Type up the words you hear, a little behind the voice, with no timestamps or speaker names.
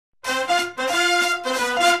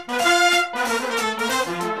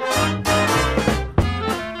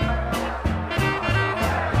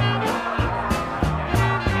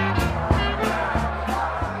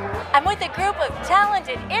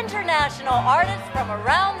international artists from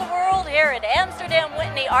around the world here at Amsterdam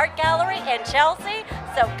Whitney Art Gallery in Chelsea,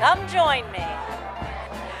 so come join me.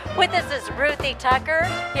 With us is Ruthie Tucker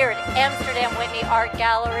here at Amsterdam Whitney Art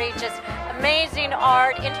Gallery. Just amazing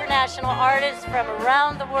art, international artists from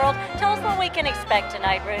around the world. Tell us what we can expect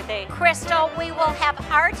tonight, Ruthie. Kristal, we will have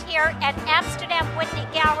art here at Amsterdam Whitney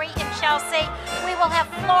Gallery in Chelsea. We will have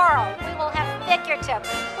floral, we will have figurative,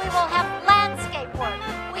 we will have landscape work.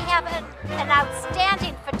 We have an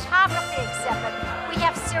outstanding photography exhibit. We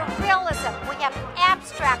have surrealism, we have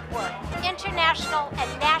abstract work, international and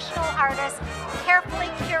national artists, carefully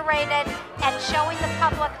curated and showing the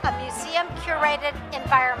public a museum-curated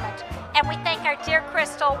environment. And we thank our dear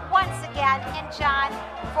Kristal once again and John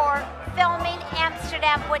for filming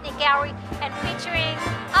Amsterdam Whitney Gallery and featuring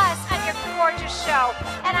us on your gorgeous show.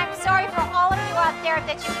 And I'm sorry for all of you out there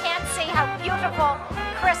that you can't see how beautiful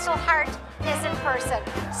Kristal Hart is in person.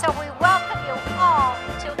 So we welcome you all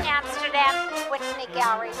to Amsterdam Whitney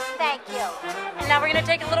Gallery. Thank you. And now we're going to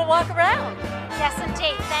take a little walk around. Yes,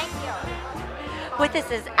 indeed. Thank you. With us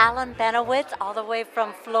is Alan Benowitz, all the way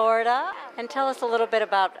from Florida. And tell us a little bit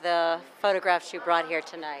about the photographs you brought here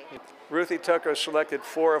tonight. Ruthie Tucker selected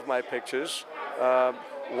 4 of my pictures.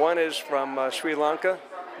 One is from Sri Lanka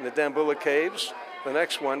in the Dambulla Caves. The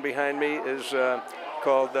next one behind me is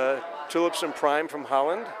called Tulips in Prime from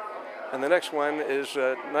Holland. And the next one is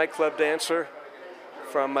a nightclub dancer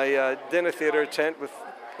from a dinner theater tent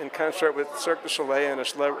in concert with Cirque du Soleil and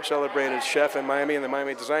a celebrated chef in Miami in the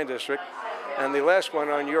Miami Design District. And the last one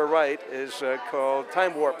on your right is called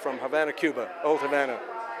Time Warp from Havana, Cuba, Old Havana.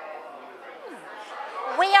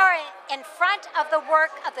 We are in front of the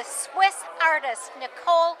work of the Swiss artist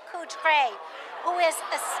Nicole Coudray, who is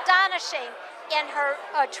astonishing in her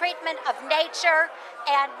treatment of nature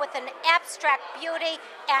and with an abstract beauty,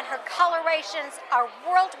 and her colorations are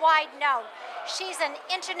worldwide known. She's an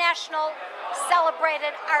international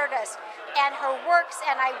celebrated artist, and her works,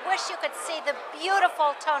 and I wish you could see the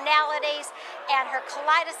beautiful tonalities and her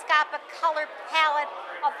kaleidoscopic color palette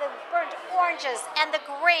of the burnt oranges and the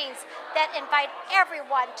greens that invite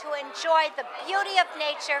everyone to enjoy the beauty of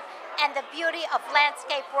nature and the beauty of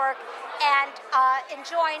landscape work and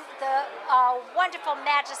enjoying the wonderful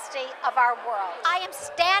majesty of our world. I am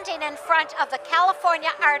standing in front of the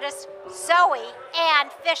California artist Zoe Ann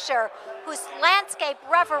Fisher, whose landscape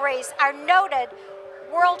reveries are noted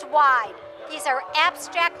worldwide. These are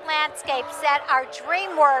abstract landscapes that are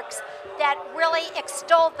dream works that really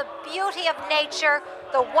extol the beauty of nature,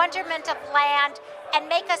 the wonderment of land, and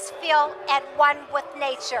make us feel at one with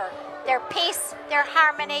nature. Their peace, their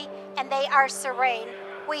harmony, and they are serene.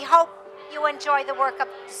 We hope you enjoy the work of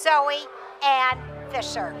Zoe Ann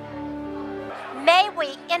Fisher. May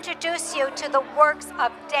we introduce you to the works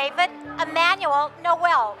of David Emmanuel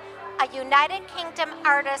Noel, a United Kingdom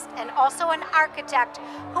artist and also an architect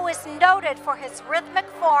who is noted for his rhythmic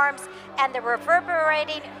forms and the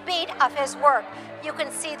reverberating beat of his work. You can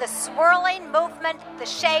see the swirling movement, the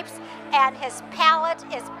shapes, and his palette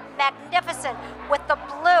is magnificent with the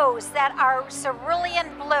blues that are cerulean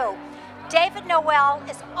blue. David Noel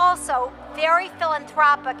is also very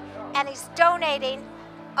philanthropic, and he's donating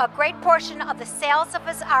a great portion of the sales of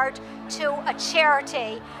his art to a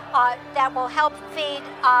charity that will help feed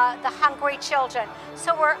the hungry children.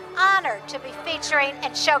 So we're honored to be featuring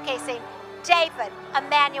and showcasing David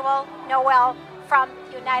Emmanuel Noel from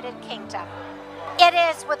the United Kingdom. It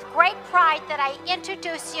is with great pride that I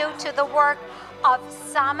introduce you to the work of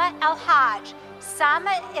Sama El-Haj.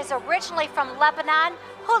 Sama is originally from Lebanon,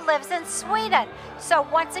 who lives in Sweden. So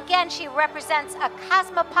once again, she represents a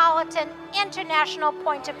cosmopolitan, international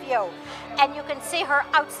point of view. And you can see her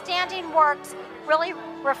outstanding works really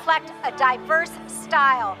reflect a diverse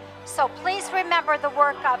style. So please remember the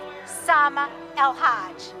work of Sama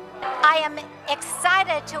El-Haj. I am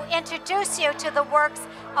excited to introduce you to the works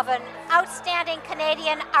of an outstanding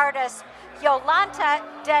Canadian artist, Yolanta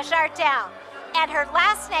Desjardins. And her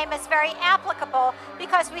last name is very applicable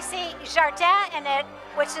because we see jardin in it,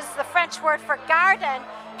 which is the French word for garden,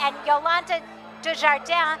 and Yolanta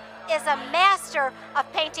Desjardins is a master of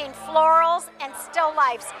painting florals and still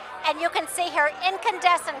lifes. And you can see her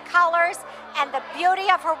incandescent colors and the beauty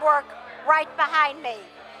of her work right behind me.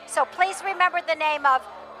 So please remember the name of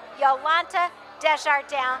Yolanta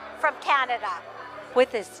Desjardins from Canada.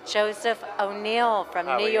 With us, Joseph O'Neill from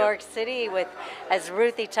New York City with, as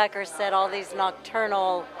Ruthie Tucker said, all these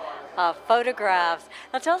nocturnal photographs.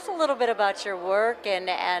 Now tell us a little bit about your work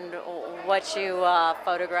and what you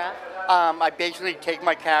photograph. I basically take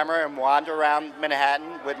my camera and wander around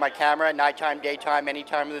Manhattan with my camera at nighttime, daytime, any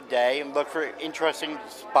time of the day, and look for interesting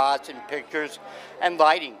spots and pictures and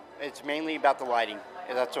lighting. It's mainly about the lighting.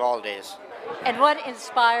 That's all it is. And what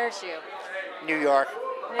inspires you? New York.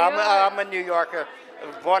 I'm a New Yorker.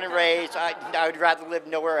 Born and raised. I would rather live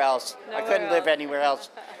nowhere else. I couldn't live anywhere else.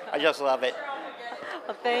 I just love it.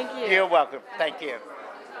 Well, thank you. You're welcome. Thank you.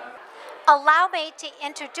 Allow me to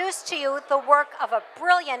introduce to you the work of a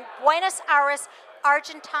brilliant Buenos Aires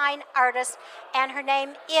Argentine artist, and her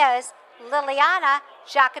name is Liliana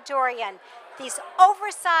Jacadorian. These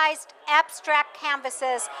oversized abstract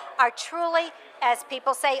canvases are truly, as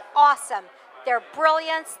people say, awesome. Their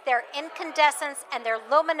brilliance, their incandescence, and their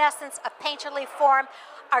luminescence of painterly form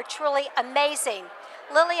are truly amazing.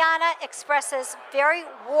 Liliana expresses very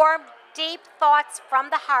warm, deep thoughts from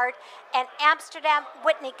the heart, and Amsterdam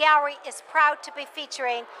Whitney Gallery is proud to be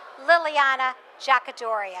featuring Liliana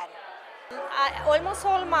Jacadorian. Almost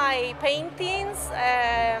all my paintings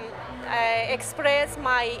express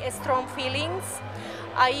my strong feelings.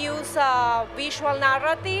 I use visual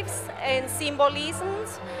narratives and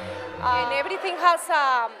symbolisms, and everything has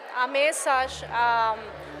a message.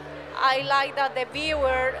 I like that the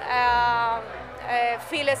viewer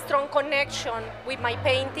feel a strong connection with my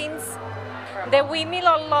paintings. The windmill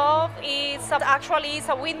of love is actually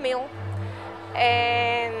a windmill,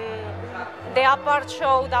 and the upper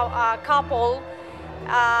showed a couple.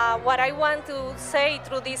 What I want to say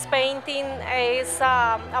through this painting is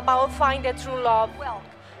about finding true love. Wilk,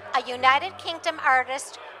 a United Kingdom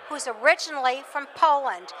artist who's originally from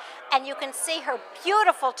Poland, and you can see her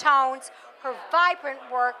beautiful tones, her vibrant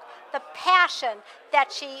work, the passion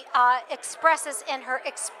that she expresses in her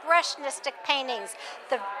expressionistic paintings,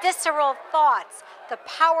 the visceral thoughts, the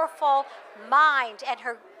powerful mind, and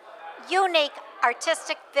her unique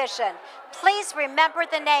artistic vision. Please remember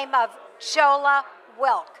the name of Jola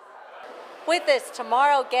Wilk. With us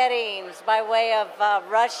tomorrow, Gettings, by way of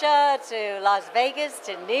Russia to Las Vegas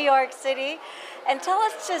to New York City. And tell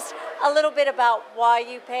us just a little bit about why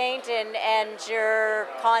you paint and your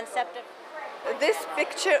concept of. This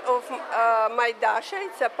picture of my Dasha,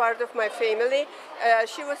 it's a part of my family.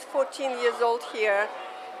 She was 14 years old here,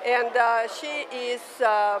 and she is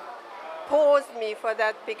posed me for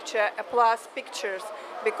that picture, plus pictures,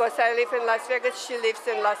 because I live in Las Vegas, she lives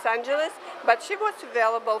in Los Angeles, but she was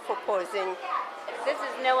available for posing. This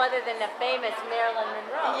is no other than the famous Marilyn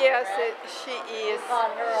Monroe. Yes, right? she is.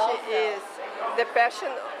 She is. The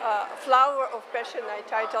passion, flower of passion, I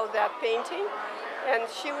titled that painting. And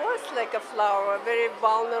she was like a flower, very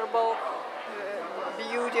vulnerable,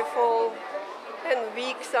 beautiful, and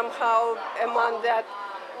weak somehow among that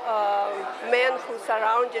man who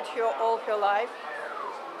surrounded her all her life.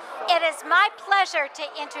 It is my pleasure to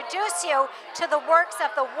introduce you to the works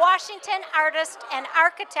of the Washington artist and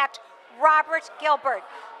architect Robert Gilbert.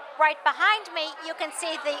 Right behind me, you can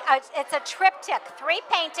see it's a triptych, 3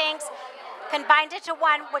 paintings combined into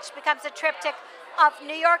one, which becomes a triptych of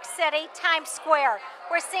New York City, Times Square.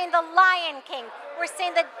 We're seeing the Lion King. We're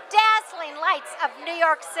seeing the dazzling lights of New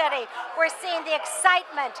York City. We're seeing the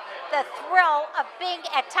excitement, the thrill of being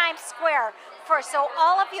at Times Square. So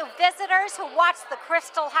all of you visitors who watch the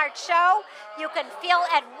Kristal Hart show, you can feel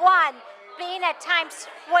at one being at Times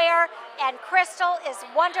Square, and Kristal is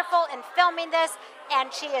wonderful in filming this,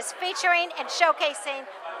 and she is featuring and showcasing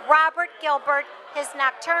Robert Gilbert, his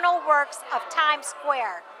nocturnal works of Times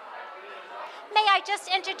Square. May I just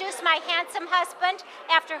introduce my handsome husband,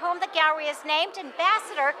 after whom the gallery is named,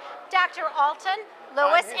 Ambassador Dr. Alton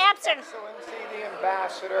Lewis Amsterdam. Excellency, the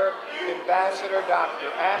Ambassador Dr.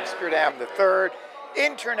 Amsterdam III,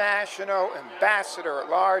 International Ambassador at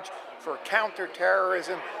Large for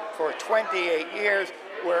Counterterrorism for 28 years.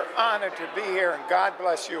 We're honored to be here, and God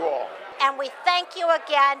bless you all. And we thank you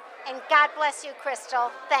again, and God bless you,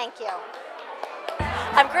 Kristal. Thank you.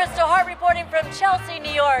 I'm Kristal Hart reporting from Chelsea,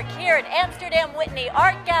 New York, here at Amsterdam Whitney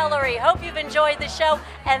Art Gallery. Hope you've enjoyed the show,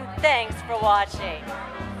 and thanks for watching.